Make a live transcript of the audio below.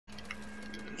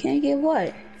Can't get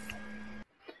what?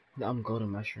 I'm golden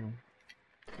mushroom.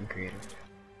 I'm creative.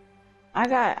 I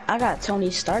got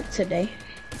Tony Stark today.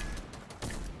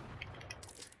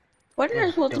 Wasn't there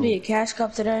That's supposed to be a dope. cash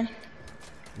cup today?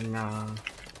 Nah.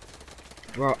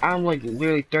 Bro, I'm like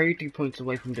literally 33 points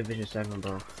away from Division 7,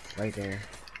 bro. Right there.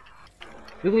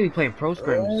 We're gonna be playing pro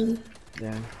scrims.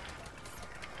 Yeah.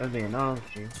 That's being honest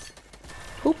with you.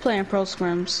 Who playing pro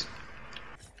scrims?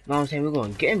 No, I'm saying we're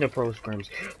gonna get into pro scrims.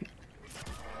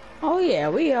 Oh yeah,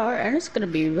 we are, and it's gonna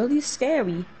be really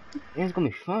scary. Yeah, it's gonna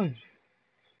be fun.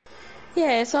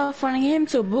 Yeah, it's all fun and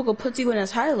games until Boogle puts you in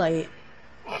his highlight.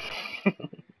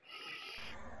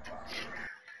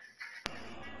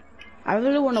 I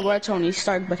really want to wear Tony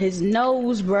Stark, but his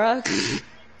nose, bruh.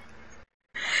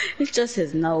 It's just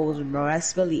his nose, bro.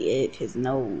 That's really it. His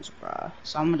nose, bruh.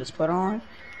 So I'm gonna just put on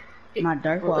my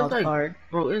Dark Bro, Wild it's like, card.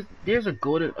 bro, there's a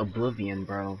golden oblivion,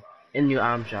 bro. In your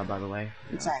arm shot, by the way.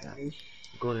 Exactly.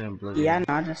 Golden oblivion. Yeah, I know.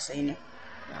 I just seen it.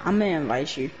 I'm gonna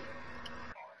invite you.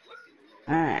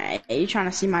 Alright, are you trying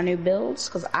to see my new builds?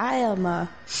 Cause I am, I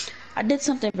did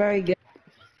something very good.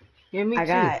 Yeah, me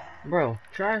too. Bro,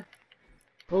 try.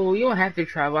 Oh, you don't have to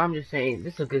try, but I'm just saying,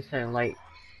 this is a good setting. Like,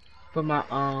 for my,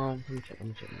 let me check.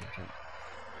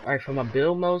 Alright, for my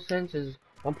build mode sense is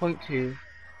 1.2.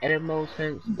 Edit mode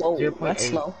sense, Whoa, 0.8. that's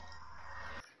slow.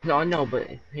 No, I know, but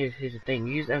here's the thing.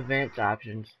 Use advanced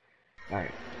options.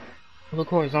 Alright. Look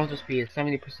horizontal speed is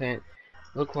 70%.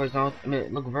 Look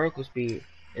vertical speed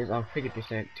is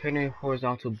 50%. Turning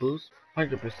horizontal boost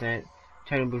 100%.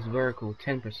 Turning boost vertical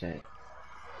 10%.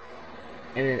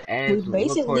 And then We as look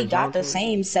basically got the horizontal.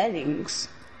 same settings.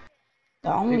 The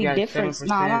We only got difference. 7%.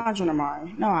 No, I'm not joining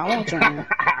Mario. No, I won't join him.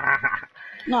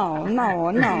 No.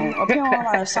 Appearing on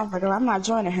my stuff like that, I'm not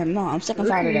joining him. No, I'm sick and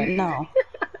tired of that.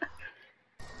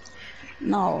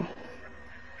 No.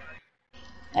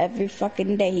 Every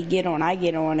fucking day he get on, I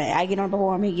get on it. I get on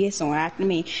before him, he gets on after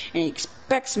me, and he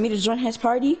expects me to join his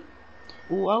party.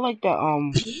 Ooh, I like that.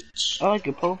 Bitch. I like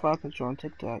your profile picture on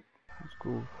TikTok. That's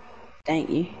cool. Thank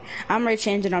you. I'm ready to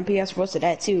change it on PS4 to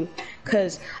that too,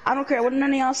 cause I don't care what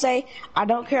none of y'all say. I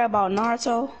don't care about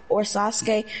Naruto or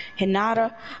Sasuke,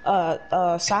 Hinata,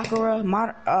 Sakura,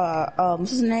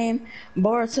 what's his name,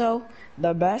 Boruto.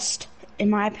 The best, in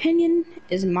my opinion,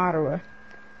 is Madara.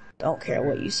 Don't care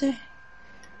what you say.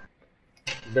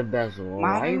 The best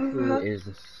waifu is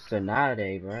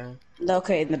Tsunade, bro.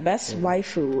 Okay, the best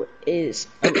waifu is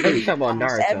I'm talking about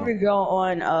almost Naruto. every girl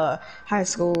on high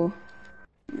school.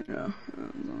 You know,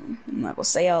 I'm not gonna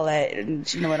say all that,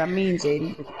 and you know what I mean,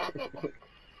 Jaden.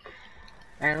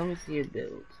 Alright, let me see your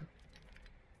build.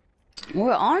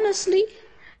 Well, honestly,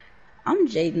 I'm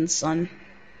Jaden's son.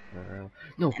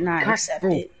 No, and I accept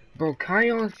it. Bro,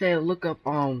 Kion said look up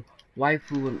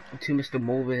waifu to Mr.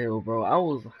 Mulvihill, bro. I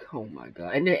was like, oh my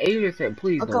god. And then Adrian said,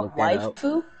 please don't look that up.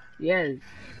 Waifu? Yes.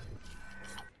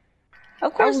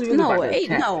 Of course, no,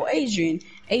 Adrian's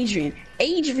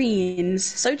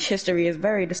search history is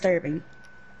very disturbing.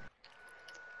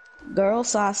 Girl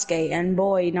Sasuke and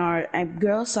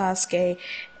girl Sasuke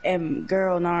and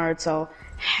girl Naruto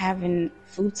having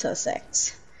futa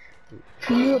sex.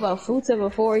 Who knew about futa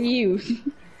before you?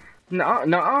 No.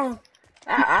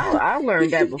 I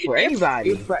learned that before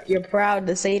anybody. You're proud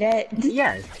to say that?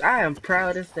 Yes, I am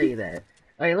proud to say that.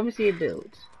 Okay, let me see your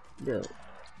builds. Build.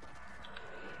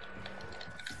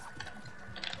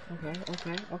 Okay. It's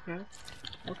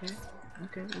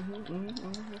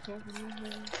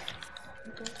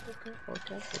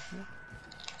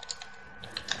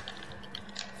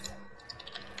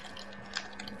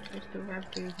the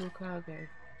Raptor Hokage.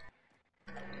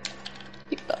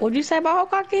 What'd you say about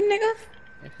Hokage, nigga?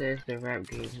 I said it's the Rap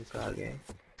Game Hokage.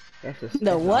 That's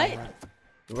the what?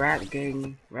 Rap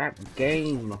game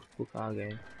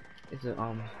Hokage. It's a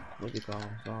what do you call him?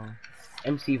 Song.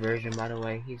 MC version, by the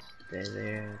way.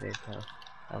 They're tough.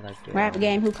 I like the Rap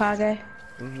game Hokage.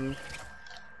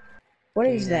 What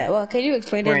is that? Well, can you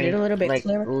explain it a little bit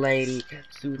clearer? Lady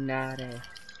Tsunade.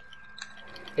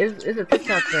 It's a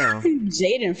TikTok sound.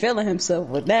 Jaden feeling himself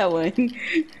with that one.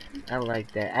 I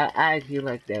like that. I actually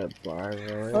like that bar,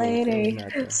 bro. Lady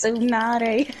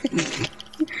Tsunade.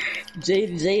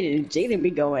 Jaden be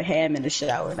going ham in the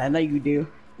shower. I know you do.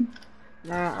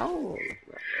 Nah,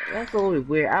 that's a little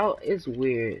weird. It's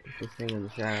weird to sing in the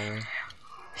shower.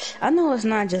 I know it's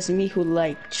not just me who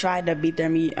like tried to beat their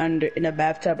meat in a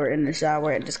bathtub or in the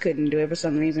shower and just couldn't do it for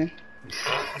some reason.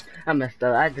 I messed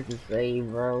up. I didn't say,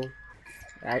 bro.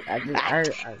 I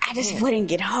just wouldn't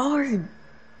get hard.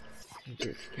 You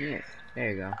just can't. There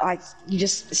you go. Like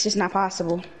it's just not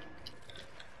possible.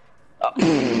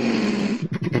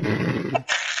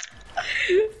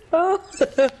 Oh.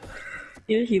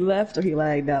 Either he left or he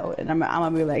lagged out, and I'm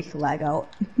gonna be like, lag out.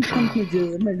 I'm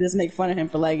gonna just make fun of him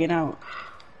for lagging out.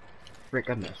 Frick,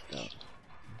 I messed up.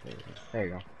 There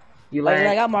you go. You Oh, you lag.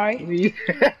 lag out, Mari?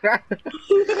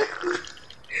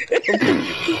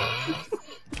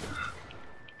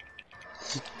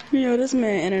 Yo, this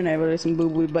man internet with some boo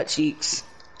boo butt cheeks.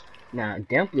 Nah,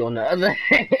 Dimply on the other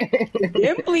hand.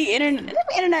 Dimply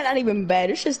internet not even bad.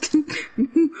 It's just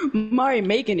Mari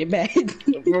making it bad.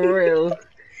 For real.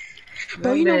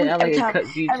 But you know, every time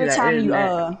you exactly.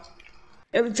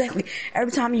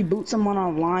 every time you boot someone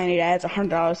online, it adds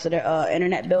 $100 to their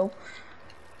internet bill.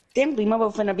 Dimply mother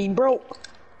finna be broke.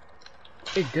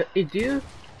 It do?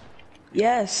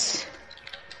 Yes.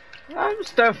 I'm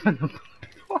starting to.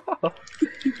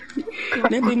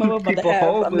 Dimply mother about to have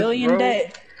 $1 million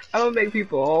debt. I don't make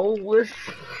people homeless.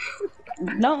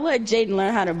 Don't let Jaden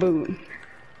learn how to boot.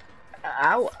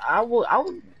 I will,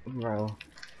 bro.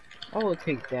 I will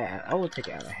take that. I will take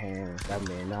it out of hand. That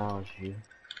man knows you.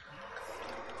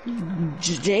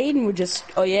 Jaden would just.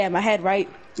 Oh yeah, my head right,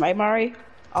 Mari?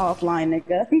 Offline,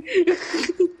 nigga.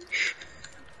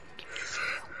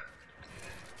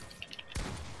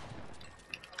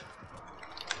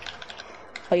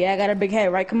 Oh yeah, I got a big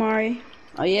head, right, Kamari?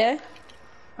 Oh yeah.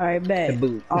 Alright, bet.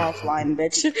 Offline,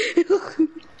 bitch.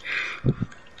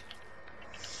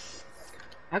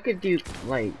 I could do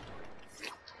like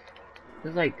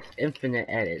there's like infinite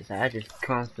edits. I just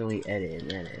constantly edit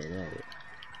and edit and edit.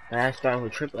 And I start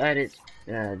with triple edits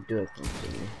and I do it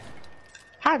constantly.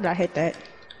 How did I hit that?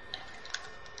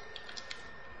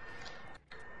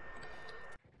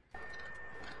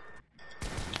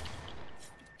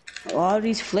 All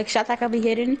these flick shots I could be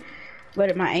hitting,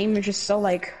 but my aim is just so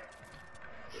like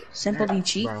simply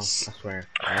cheats. Bro, I swear.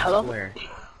 Hello? Swear.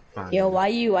 Fine. Yo, why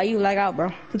you lag out,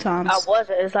 bro? 2 times. I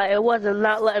wasn't. It's like it wasn't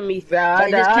not letting me. I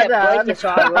just kept blinking, so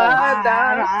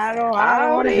I don't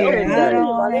want to hear it. I don't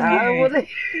want to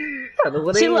hear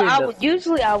it. See, look,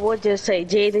 I would just say,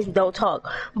 Jaden, don't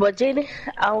talk. But Jaden,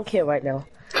 I don't care right now.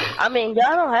 I mean,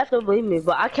 y'all don't have to believe me,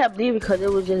 but I kept leaving because it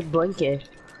was just blinking.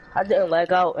 I didn't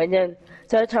lag out, and then the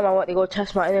third time I went to go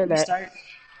test my internet.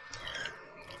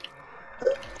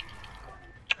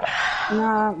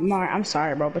 Nah, Mar, I'm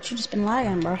sorry, bro, but you just been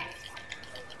lagging, bro.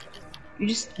 You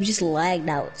just lagged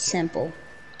out. Simple.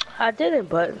 I didn't,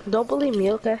 but don't believe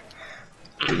me, okay?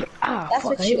 That's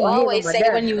what you always say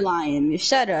when you lying. You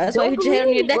shut up. That's why you hit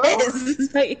on your desk.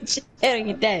 That's why you hit on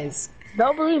your desk.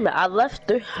 Don't believe me. I left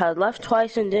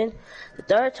twice, and then the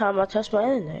third time I touched my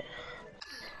internet.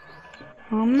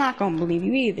 I'm not gonna believe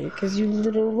you either, cause you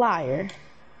little liar.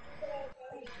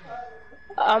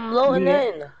 I'm loading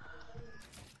in.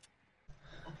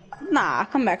 Nah,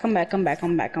 come back. I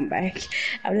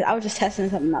was just testing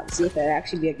something out to see if it'd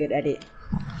actually be a good edit.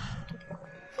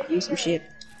 Use some shit.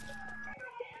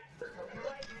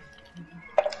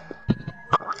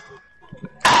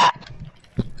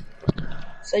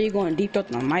 So you going deep throat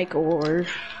the mic or?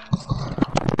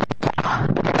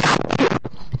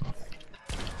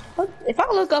 If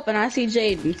I look up and I see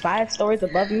Jaden 5 stories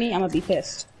above me, I'm gonna be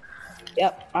pissed.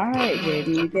 Yep. All right, Jaden.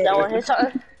 You did. Y'all want to hear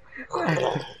something?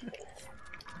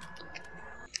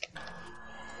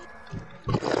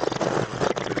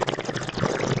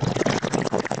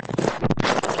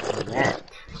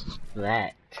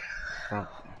 That.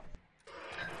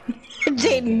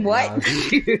 Jaden, what?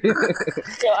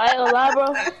 Yo, I ain't gonna lie,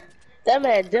 bro. That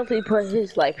man definitely put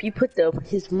his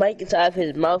his mic inside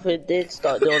his mouth and then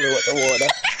start doing it with the water.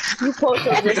 You supposed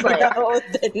to just like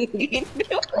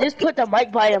just put the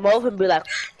mic by your mouth and be like.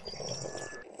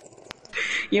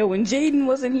 Yo, when Jaden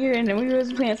wasn't here and we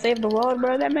was playing Save the World,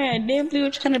 bro, that man damn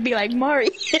was trying to be like Mari.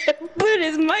 Put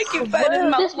his mic inside his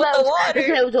mouth with the water. This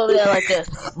man was over there like this.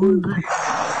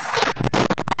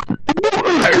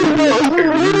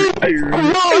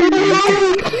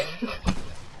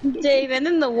 Jaden,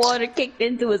 then the water kicked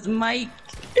into his mic.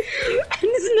 And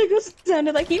this nigga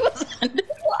sounded like he was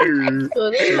underwater.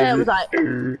 So this man was like,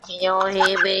 can y'all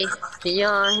hear me? Can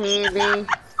y'all hear me?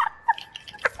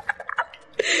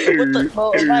 What the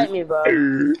fuck? Invite me, bro.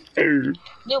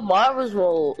 New Marvel's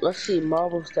mode. Let's see,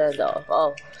 Marvel standoff.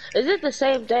 Oh, is it the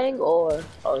same thing or?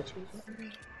 Oh,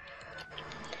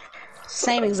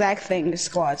 same exact thing. The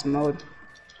squads mode.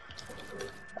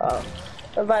 Oh,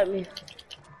 invite me.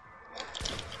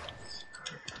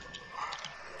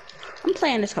 I'm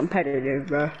playing this competitive,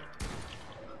 bro.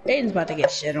 Jaden's about to get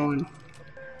shit on.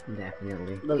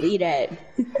 Definitely. Believe that.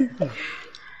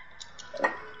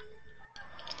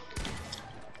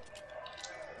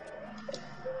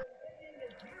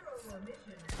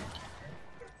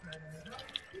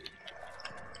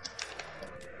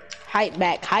 Height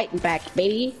back,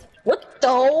 baby. What the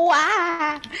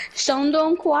why? Song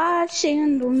don't cry,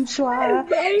 Shan don't try.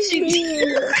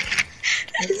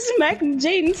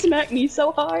 Jaden smacked me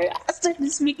so hard. I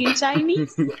started speaking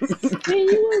Chinese. Can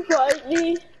you invite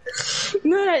me? You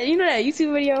know that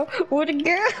YouTube video where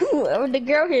the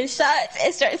girl hit shots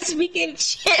and starts speaking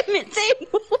Mandarin.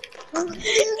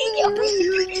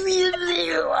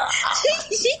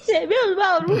 She said,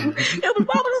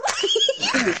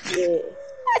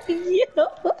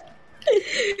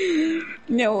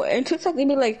 No, and TikTok they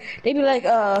be like,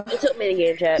 It took me to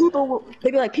game chat.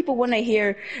 people when they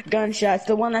hear gunshots,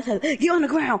 the one that says, get on the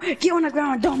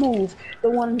ground, don't move. The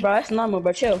one, bro, that's normal,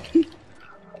 bro, chill.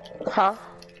 Huh?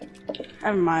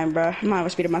 Never mind, bro. I'm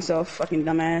not speeding myself, fucking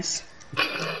dumbass.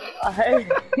 I heard.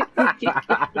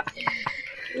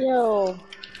 Yo.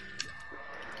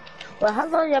 Well, how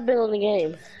long y'all been on the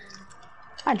game?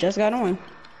 I just got on.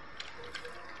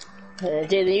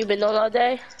 Jaden, you been on all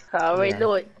day? I already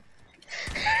knew it.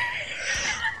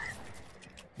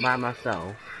 By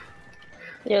myself.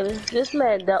 Yeah, this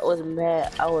man that was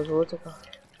mad. I was what's it called?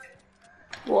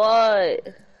 What?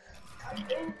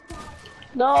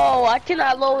 No, I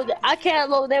cannot load. I can't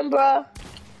load in, bro.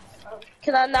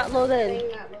 Can I not load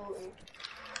in?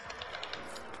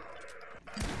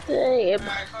 Dang.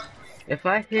 If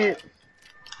I hit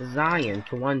Zion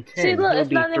to 110, See, look, he'll it's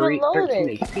be not even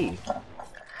 13 HP.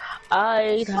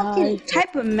 Fucking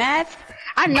type of math.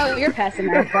 I know you're passing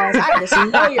math class. I just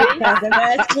know you're passing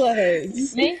math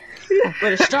class. Me?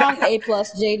 With a strong A+,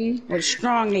 Jaden. With a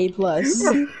strong A+.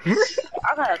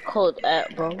 I got a cold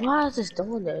app, bro. Why is this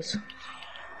doing this?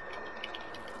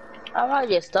 I might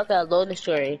get stuck at loading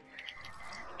screen.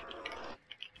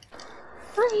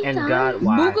 And God,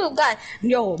 why?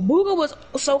 Booga was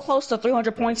so close to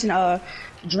 300 points in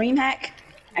DreamHack,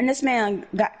 and this man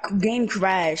got game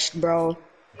crashed, bro.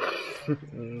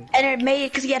 And it made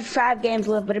because he had 5 games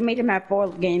left, but it made him have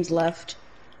 4 games left.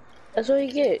 That's what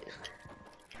you get.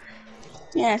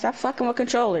 Yeah, stop fucking with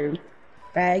controller,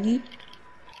 faggy.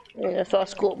 Yeah, that's why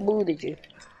Scoop booted you.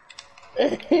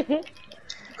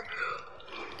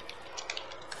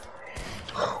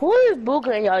 Who is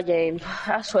Booger in y'all game?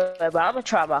 I swear, but I'm gonna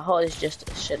try my hardest just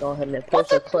to shit on him and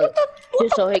post a clip.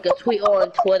 Just so he can tweet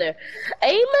on Twitter.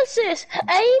 Aim assist!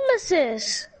 Aim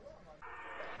assist!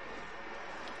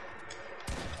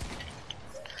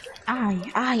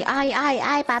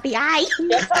 Aye, Bobby, aye.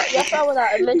 Y'all saw what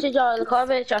I mentioned y'all in the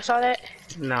comments? Y'all saw that?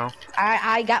 No.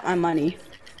 I got my money.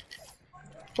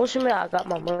 What you mean I got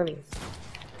my money?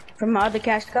 From my other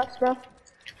cash cups, bro.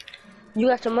 You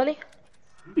got your money?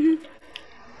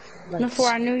 Before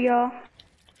I knew y'all.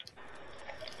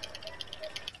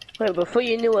 Wait, before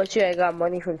you knew what you had got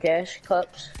money from cash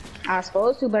cups? I was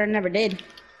supposed to, but I never did.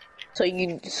 So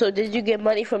did you get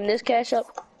money from this cash up?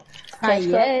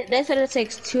 Yeah, they said it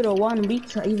takes 2 to 1 week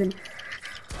to even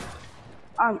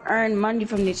earn money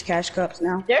from these cash cups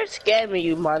now. They're scamming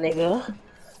you, my nigga.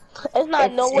 It's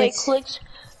not no way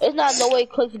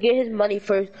Clicks get his money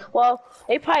first. Well,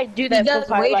 they probably do that.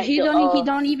 He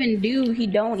don't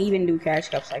even do cash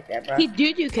cups like that, bro. He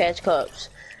do cash cups.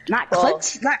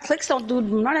 Clicks don't do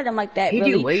none of them like that. He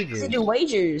really. do wagers. He do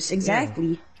wagers, exactly.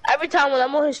 Yeah. Every time when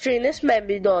I'm on his stream, this man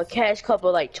be doing cash cup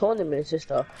of like tournaments and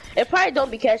stuff. It probably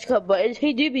don't be cash cup, but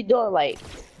he do be doing like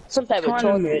some type of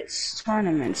tournaments.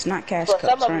 Tournaments, not cash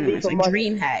cups. Tournaments like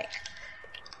DreamHack.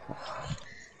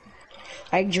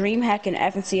 Like DreamHack and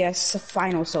FNCS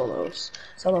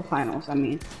solo finals. I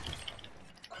mean.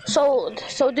 So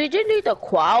did you need the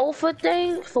qual for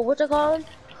thing for what you call them?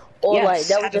 Or yes, like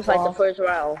that was just like the first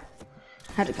round?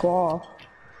 Had to qual.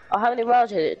 Oh, how many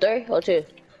rounds is it? 3 or 2?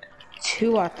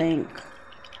 2, I think.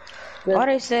 All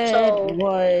they said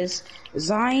was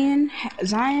Zion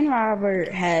Robert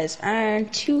has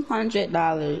earned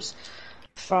 $200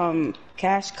 from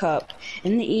Cash Cup.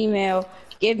 In the email,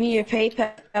 give me your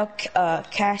PayPal,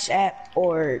 Cash App,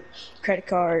 or credit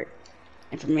card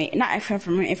information. Not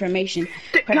information.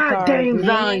 God dang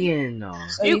Zion!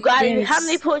 So you got it. How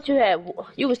many points you had?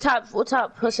 You was top. What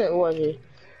top percent was you?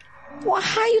 Well,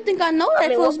 how you think I know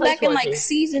that? It was back in like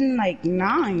season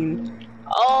 9.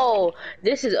 Oh,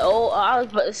 this is old. I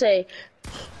was about to say.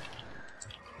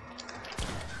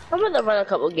 I'm gonna run a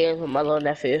couple games with my little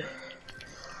nephew.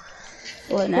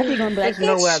 Well, nephew gonna be like,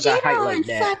 no way I got hype like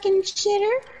that. Fucking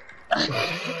shitter.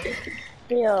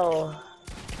 Yo.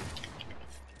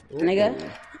 Nigga.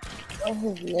 What's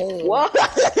his name? What?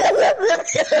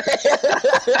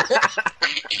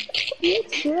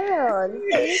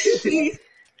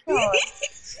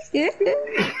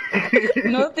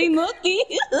 Naughty.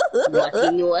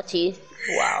 Naughty.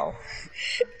 Wow.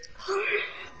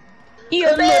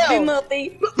 You're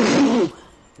naughty. Oh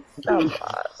my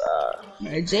god.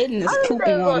 Jaden is I don't think pooping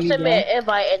he's on gonna me, send me bro. an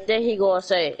invite and then he gonna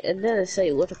say, and then it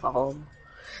say, what the call him?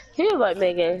 He invite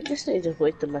Megan. This thing just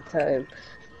wasting my time.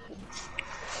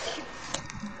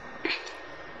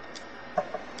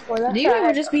 Well, Do you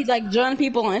ever just be like joining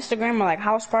people on Instagram or like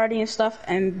house party and stuff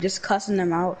and just cussing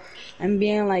them out and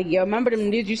being like, yo, remember them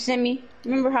dudes you sent me?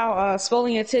 Remember how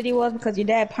swollen your titty was because your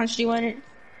dad punched you in it?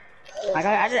 Like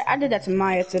I did that to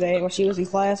Maya today when she was in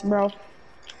class, bro.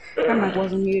 Her mic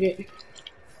wasn't muted.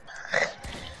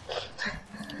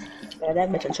 Yeah,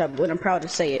 that bitch in trouble, but I'm proud to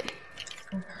say it.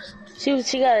 She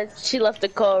left the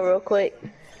call real quick.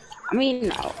 I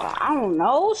mean, I don't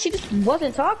know. She just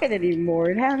wasn't talking anymore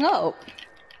and hung up.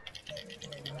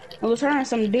 It was her and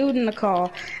some dude in the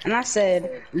call, and I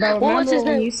said, bro, What was his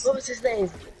remember when name? you... What was his name?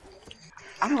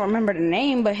 I don't remember the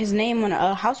name, but his name on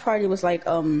a house party was like,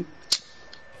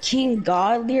 King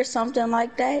Godly or something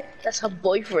like that. That's her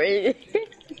boyfriend.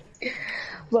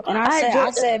 But And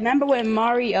I said, remember when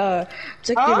Mari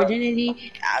took your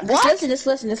virginity? Just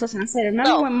listen. I said,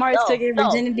 remember when Mari took your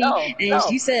virginity and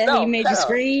she said he made you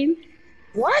scream?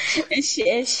 What?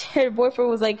 And her boyfriend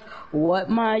was like, what,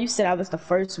 Ma? You said I was the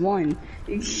first one.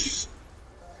 What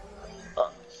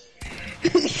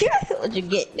you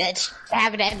get, bitch?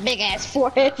 Having that big ass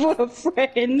forehead for a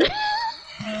friend.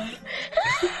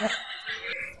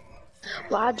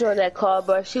 Well, I joined that call,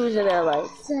 bro. She was in there like,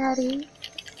 Daddy.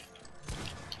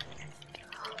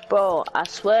 Bro, I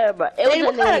swear, bro. It was Hey,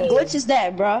 what kind of glitch is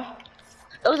that, bro?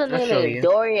 It was a name named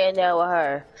Dorian in there with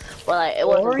her. But like, it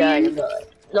wasn't Dorian.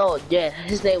 No, yeah,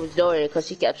 his name was Dorian because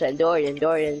she kept saying Dorian.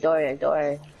 Nah,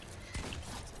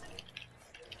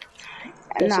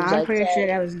 I'm pretty sure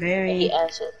that was Darian. He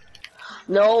answered.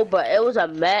 No, but it was a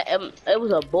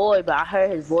boy, but I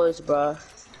heard his voice, bro.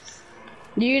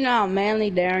 Do you know how manly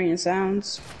Darian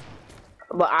sounds?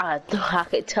 But I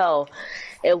could tell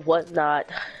it was not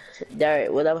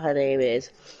Darian, whatever her name is.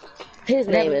 His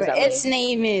name is. Its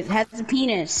name has a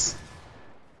penis.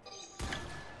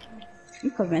 I'm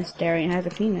convinced Darian has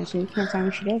a penis, and you can't tell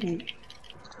me she doesn't.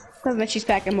 Convinced she's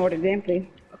packing more than Damply.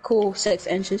 A cool 6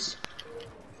 inches.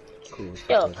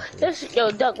 Yo,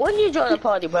 Duck, when you join the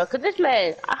party, bro? Cause this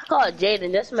man, I called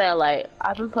Jaden. This man, like,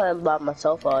 I've been playing by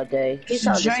myself all day. He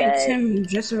sounds sad. Him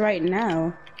just right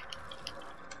now.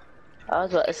 I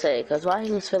was about to say, cause why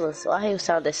he was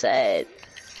sounding sad?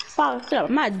 Fuck up!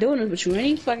 I'm not doing this with you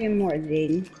any fucking more,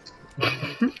 Jaden.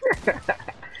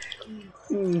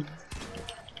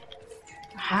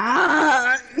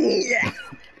 Yeah.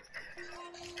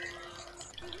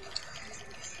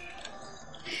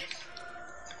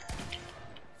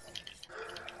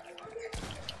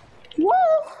 Woo!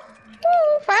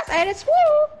 Woo! Fast edits, woo!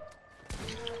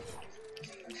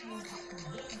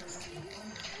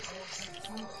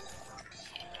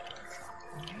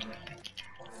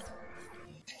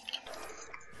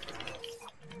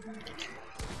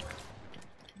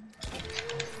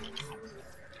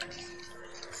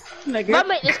 Nigger. I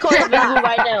make this call invisible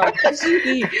right now.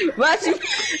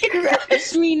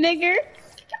 Rush me, nigger.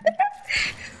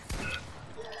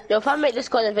 Yo, if I make this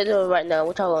call invisible right now,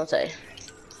 what y'all gonna say?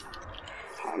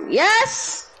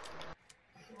 Yes!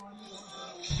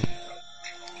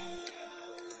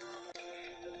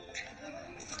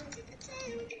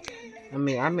 I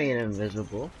mean, I made it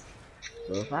invisible.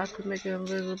 So if I could make it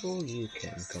invisible, you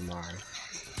can, Kamari.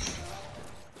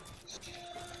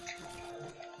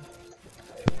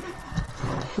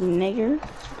 Nigger.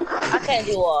 I can't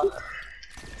do all.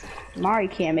 Mari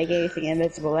can't make anything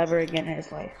invisible ever again in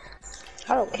his life.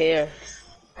 I don't care.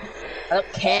 I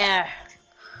don't care.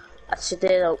 I sit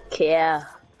there, don't care.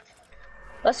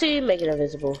 Let's see you make it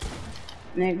invisible.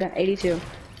 Nigga, 82.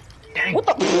 Dang. What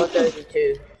the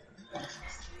 132?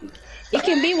 It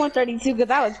can be 132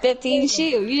 because I was 15.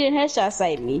 Shoot, you didn't headshot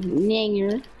sight me.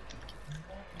 Nigger.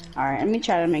 Alright, let me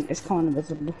try to make this cone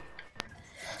invisible.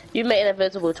 You made it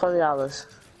invisible, $20.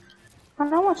 I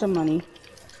don't want your money.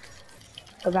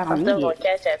 Cause I I'm don't still need gonna it.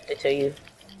 cash after to you.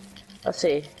 Let's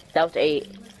see. That was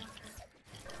 8.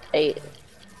 8.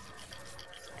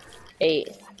 8.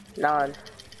 9.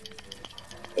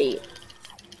 8.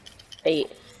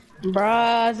 8.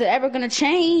 Bruh, is it ever gonna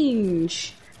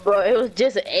change? Bro, it was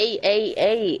just 8, 8,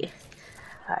 8.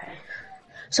 Alright.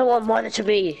 Someone wanted to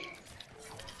be.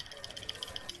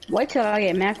 Wait till I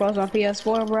get macros on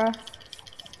PS4, bruh.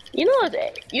 You know what?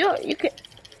 You can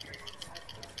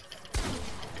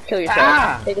kill yourself.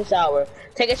 Ah! Take a shower.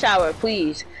 Take a shower,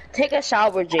 please. Take a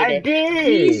shower, Jaden. I did!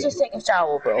 Please just take a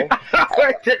shower, bro.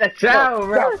 I took a shower,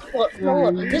 bro.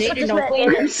 No, this Jaden is don't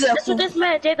clean himself. This is what this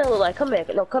man Jaden look like. Come here.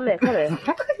 No, come here. Come here.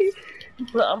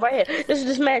 Look, I'm right here. This is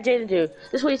this man Jaden do.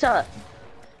 This is what he thought.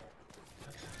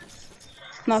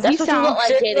 No, That's he what you look sounds like,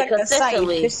 just Jaden, like the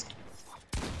consistently. site.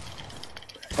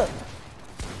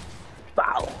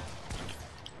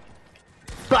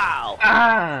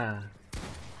 Ah!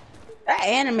 That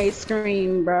anime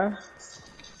scream, bro.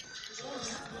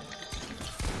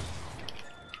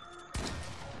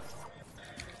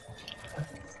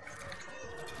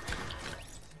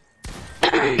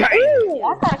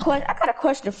 I got a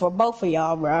question for both of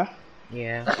y'all, bro.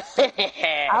 Yeah.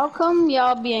 How come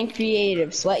y'all being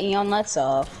creative, sweating your nuts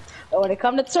off, but when it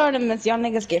come to tournaments, y'all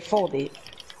niggas get folded?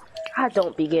 I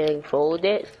don't be getting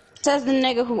folded. Says the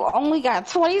nigga who only got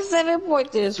 27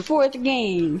 points in his 4th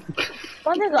game.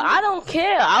 My nigga, I don't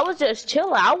care. I was just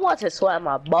chilling. I want to sweat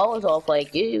my balls off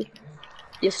like you.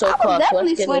 You're so I was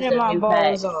definitely sweating my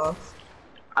balls off.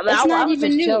 I mean, It's I not was even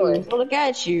just new. chilling. Look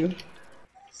at you.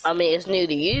 I mean, it's new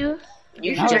to you.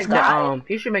 You You should just make that got it.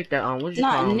 you should make that It's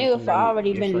not new if I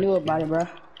already been new about it, bro.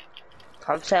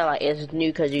 I'm saying like it's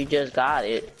new because you just got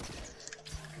it.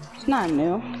 It's not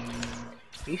new.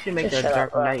 You should make Just that shut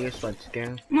dark up, night your sweat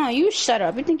skin. No, you shut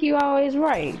up. You think you always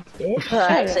right.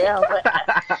 Actually,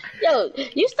 yo,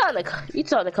 you starting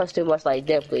to cuss too much like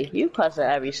Dimply. You cussing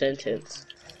every sentence.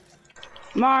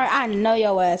 Mar, I know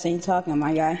your ass ain't talking,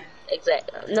 my guy.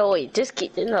 Exactly. No wait, just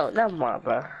keep never mind,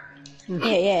 bro.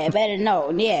 Yeah, better know.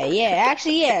 Yeah.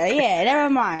 Actually, yeah. Never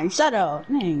mind. Shut up.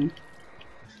 Dang.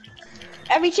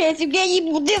 Every chance you get,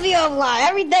 you boot Dippy offline.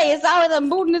 Every day, it's always a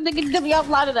booting this nigga Dippy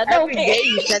offline, and I don't Every care. day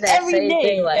you said that Every same day,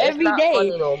 thing. Like, every it's not day,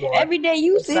 funny no more. every day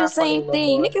you It's say the not funny same no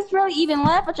thing. more. Niggas really even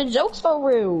laugh at your jokes for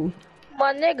real.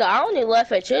 My nigga, I only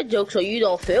laugh at your jokes so you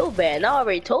don't feel bad. And I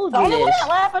already told The you only one this. that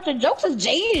laugh at your jokes is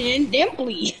Jaden and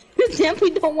Dimply.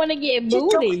 Dimply don't want to get Your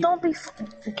jokes booted. don't be.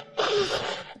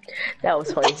 That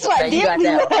was funny. That's why You got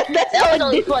that. That's That why was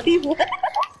only funny. Dimply.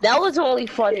 That was only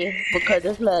funny because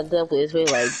this man Dimply is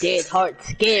really like dead heart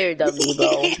scared of me,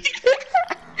 bro.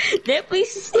 Dimply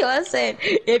still said,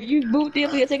 if you boot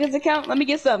Dimply and take his account, let me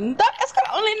get something. That's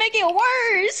gonna only make it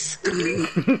worse.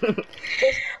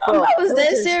 Bro, I was it that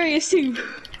just- serious too.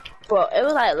 Bro, it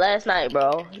was like last night,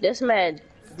 bro. This man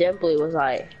Dimply was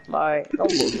like, alright,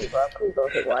 don't move me, bro. Please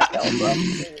don't take my account, bro.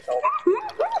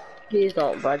 Please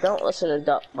don't, bro. Don't listen to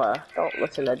Duck, bro. Don't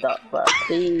listen to Duck, bro.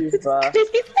 Please, bro. I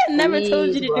never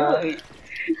told you to Bro. do it.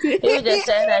 He was just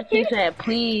saying that, keep saying,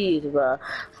 please, bro.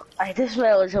 Like, this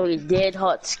man was only dead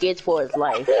hot scared for his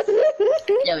life.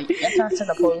 Yo, that's not to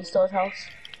the police store's house?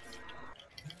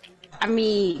 I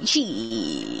mean,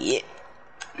 shit.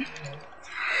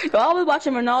 So I was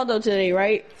watching Ronaldo today,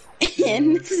 right?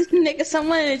 And this nigga,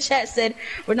 someone in the chat said,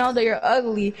 Ronaldo, you're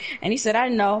ugly. And he said, I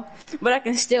know, but I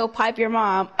can still pipe your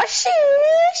mom. A sheesh,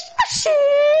 a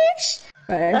sheesh.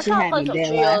 That That's shit not had like me some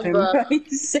dead Cheetos, laughing, bro. bro. He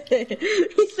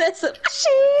said some, a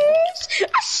sheesh,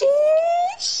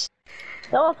 a sheesh.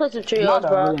 Y'all wanna play some trios, Ronaldo,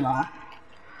 bro? really not.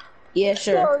 Yeah,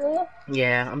 sure.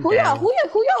 Yeah, I'm Who down.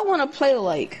 y'all want to play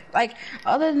like? Like,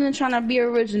 other than trying to be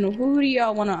original, who do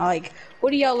y'all want to like? Who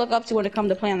do y'all look up to when it comes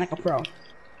to playing like a pro?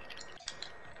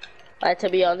 Like, to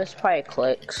be honest, probably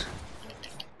Clicks.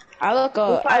 I look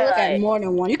at like- more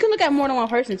than one. You can look at more than one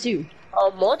person too.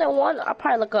 Oh, more than one? I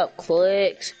probably look up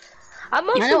Clicks. I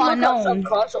mostly know look up some unknown.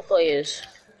 console players.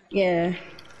 Yeah,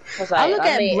 'Cause, I like, look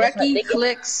at mean, it's like Brecky, they get-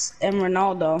 Clicks, and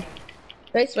Ronaldo.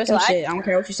 Face some Like- shit. I don't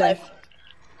care what you say.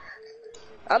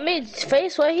 I mean,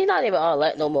 Faceway, he's not even all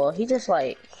that no more. He just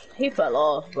like, he fell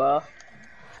off, bro.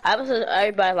 I was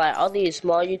everybody like, all these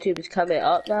small YouTubers coming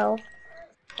up now.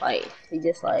 Like, he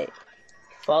just like,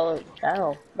 falling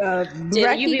down. you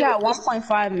Brecky be got with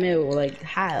 1.5 mil. Like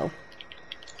how?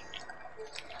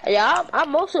 Yeah, I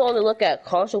mostly only look at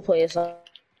console players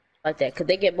like that, cause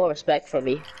they get more respect from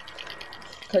me.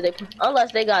 Cause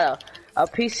unless they got a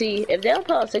PC, if they don't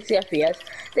play on 60 FPS,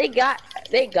 they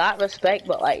got respect.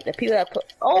 But like the people that put,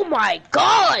 oh my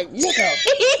god, nigga.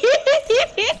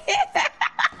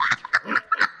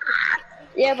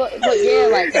 Yeah, but yeah,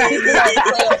 like the people that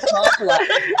play on console, like,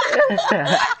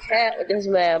 I can't with this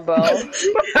man, bro.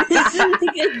 This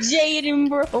nigga Jaden,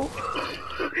 bro.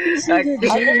 This man just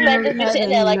be sitting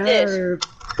there like this.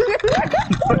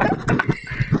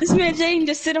 This man Jaden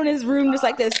just sit on his room just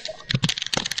like this.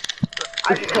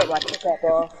 I just put my kick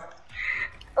off.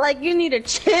 Like, you need to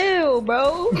chill,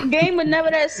 bro. Game was never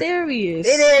that serious.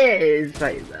 It is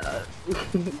like that.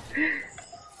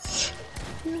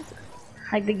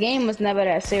 Like, the game was never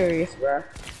that serious, bro.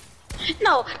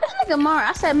 No, this nigga Mark,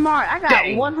 I said, Mark, I got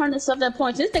Dang. 100 something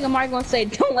points. This nigga Mark gonna say,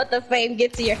 don't let the fame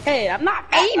get to your head. I'm not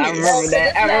famous. I remember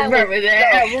that. I remember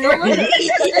that. I remember that.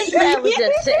 This man was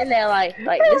just sitting there like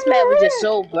this man was just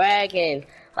so bragging.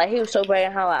 Like he was so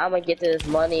bragging how like I'm gonna get to this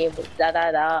money, da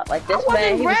da da. Like this I man, wasn't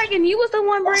he was, bragging. You was the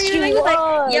one bragging. you He was like,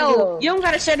 was. yo, you don't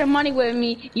gotta share the money with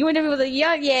me. You and him was like,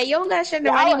 yeah, you don't gotta share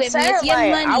the money with me. It's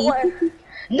your money.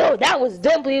 No, that was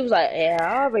Dimply. He was like, yeah,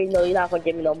 I already know you're not gonna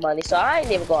give me no money, so I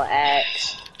ain't even gonna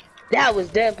ask. That was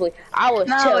definitely. I was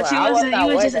No, chilling. but I was not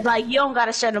you was just working. like, you don't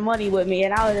gotta share the money with me,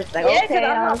 and I was just like, Yeah, 'cause okay. I'm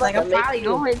And I not was like, about I'm to make probably you-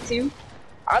 going to.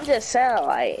 I'm just saying,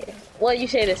 like, what you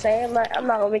say the same? Like, I'm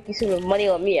not gonna make you spend money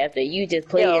on me after you just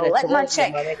played Yo, in the let my tournament,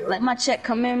 check, nigga. let my check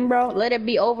come in, bro. Let it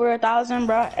be over 1,000,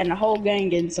 bro, and the whole gang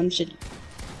getting some shit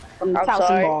from the I'm Towson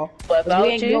sorry, Ball. but we about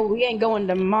ain't you, we ain't going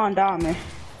to Mondawmin.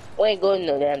 we ain't going to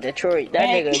no damn Detroit. That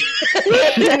Hey. nigga.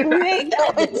 We ain't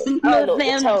going to I don't no know what to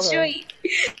damn tell him. Detroit.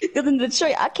 Because in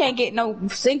Detroit, I can't get no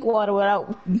sink water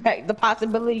without the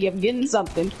possibility of getting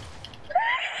something.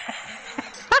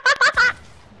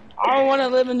 I don't want to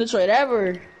live in Detroit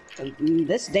ever.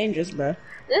 That's dangerous, bro.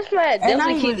 This man And not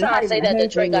definitely even- keeps trying not to say even that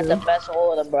Detroit got the Hampton, best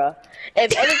water, bro.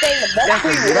 If anything, the best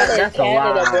free water is that's a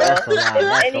Canada, lie. bro. That's a lie. If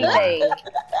That's a lie. anything,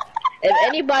 if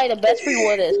anybody, the best free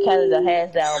water is Canada,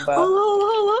 hands down, bro.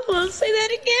 Oh, say that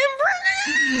again,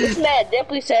 This man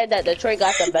definitely said that Detroit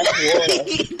got the best water.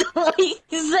 bro. He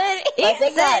said it. Like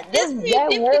they got this, that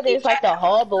water is like the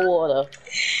harbor water.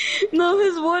 No,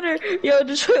 his water, yo,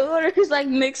 Detroit water is like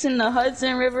mixing the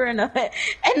Hudson River and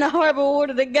the harbor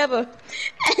water together,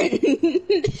 and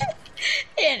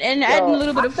adding a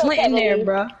little bit of I Flint in there, believe-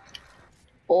 bro.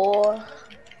 Or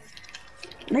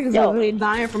Niggas Yo. are really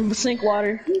dying from sink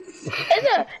water. is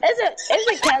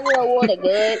it Canada water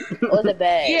good or is it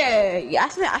bad? Yeah,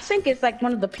 I think it's like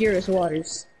one of the purest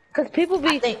waters. Cause people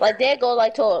be like they go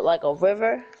like to like a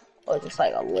river or just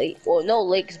like a lake or no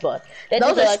lakes, but they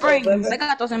Those just go, are like, to a springs. river. They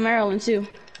got those in Maryland too.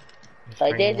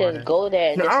 Like they Spring just go there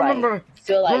and No, just I like remember.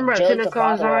 feel like Remember at jugs of Tenneco,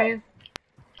 water. Zion?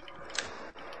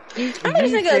 I'm just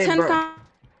thinking said, of 10 pounds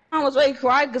was way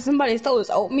fried because somebody stole his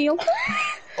oatmeal.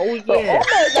 Oh But yeah.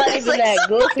 oatmeal's not even that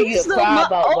good for you to Stole cry my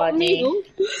about, my oatmeal.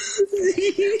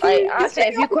 G. Like I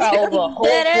said, if you cry over a whole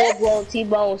Deadass. full-blown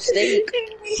T-bone steak,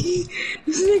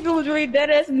 This nigga was really dead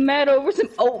ass mad over some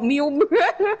oatmeal, bro.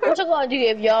 what you gonna do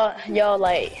if y'all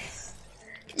like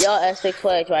y'all at Six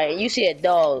Flags, right? And you see a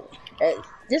dog, and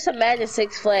just imagine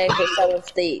Six Flags with selling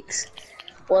steaks,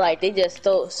 or like they just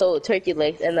sold turkey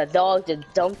legs, and the dog just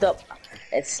dumped up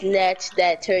and snatched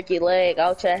that turkey leg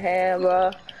out your hand,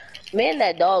 bro. Me and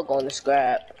that dog on the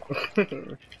scrap.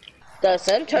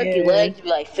 Some turkey Yeah. legs be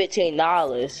like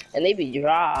 $15, and they be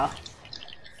dry.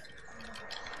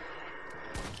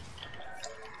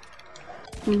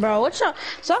 Bro, what y'all?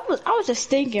 So I was just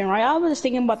thinking, right? I was just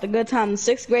thinking about the good time in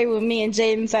 6th grade when me and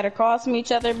Jaden sat across from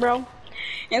each other, bro.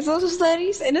 In social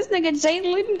studies, and this nigga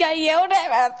Jaden Lee got yelled at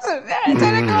by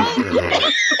 10 o'clock.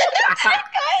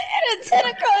 And 10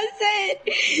 o'clock said,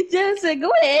 Jaden said,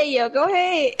 "Go ahead, yo, go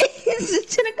ahead."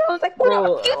 10 o'clock was like, "Who the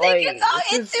Bro, fuck you think you're like,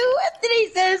 talking this to?" And then he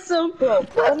said some,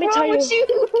 "What's let me wrong tell with you?"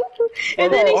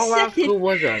 And then he all our said, school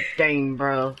was a thing,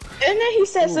 bro. and then he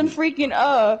said some freaking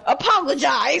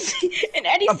apologize. And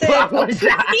Eddie said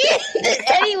Apologize.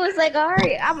 Eddie was like, all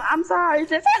right, I'm sorry. He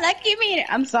said, like, give me it.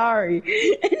 I'm sorry.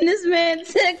 And this man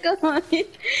said, come on. He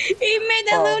made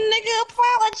that little nigga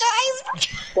apologize.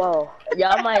 Well,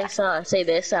 y'all might say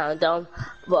that sound dumb,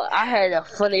 but I had the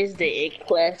funniest day in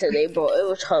class today, bro. It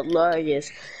was hilarious.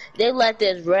 They let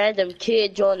this random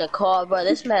kid join the call, bro.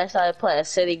 This man started playing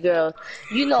City Girls.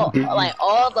 You know, like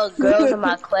all the girls in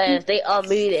my class, they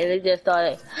unmuted and they just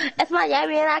started, "It's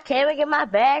Miami and I came and get my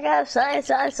bag up, son,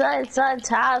 child, son."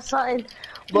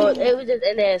 But it was just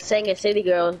in there singing City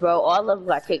Girls, bro. All of them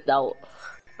got kicked out.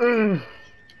 Mm.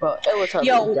 Bro, it was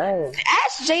hilarious. Yo, Damn.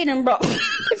 ask Jaden, bro.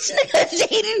 This nigga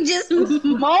Jaden just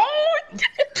moaned.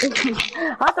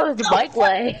 I thought it was the bike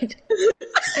lane.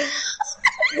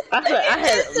 I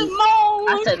had Just moaned.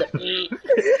 I said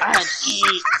I had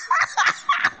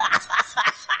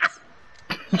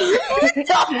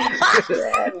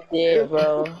yeah,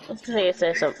 bro. This nigga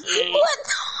said something. What?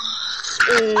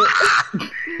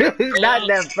 Not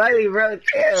that funny, bro.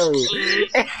 Chill.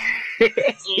 I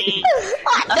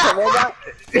said, what about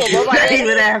Not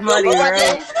even that funny, What about bro.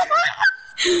 this?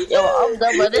 Yo, I'm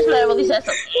done, bro. This man really said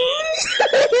something.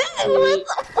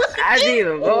 I didn't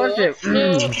even bullshit. I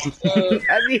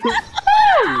didn't even.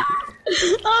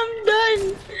 I'm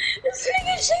done. This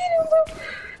nigga Jaden, bro.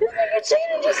 This nigga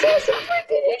Jaden just said some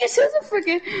freaking. He just said some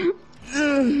freaking.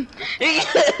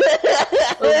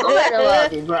 Go back to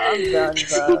lobby, bro. I'm done,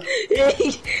 bro.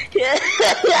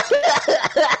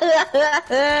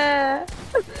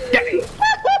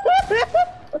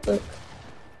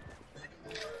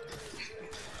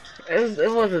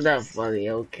 It wasn't that funny,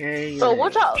 okay? Bro,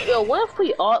 what if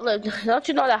we all lived? Don't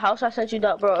you know that house I sent you,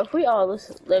 bro? If we all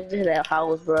lived in that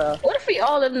house, bro. What if we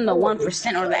all lived in the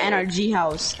 1% or the NRG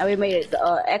house and we made it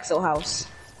the EXO house?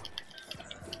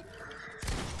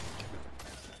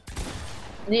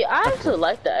 Yeah, I actually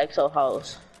like the EXO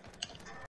house.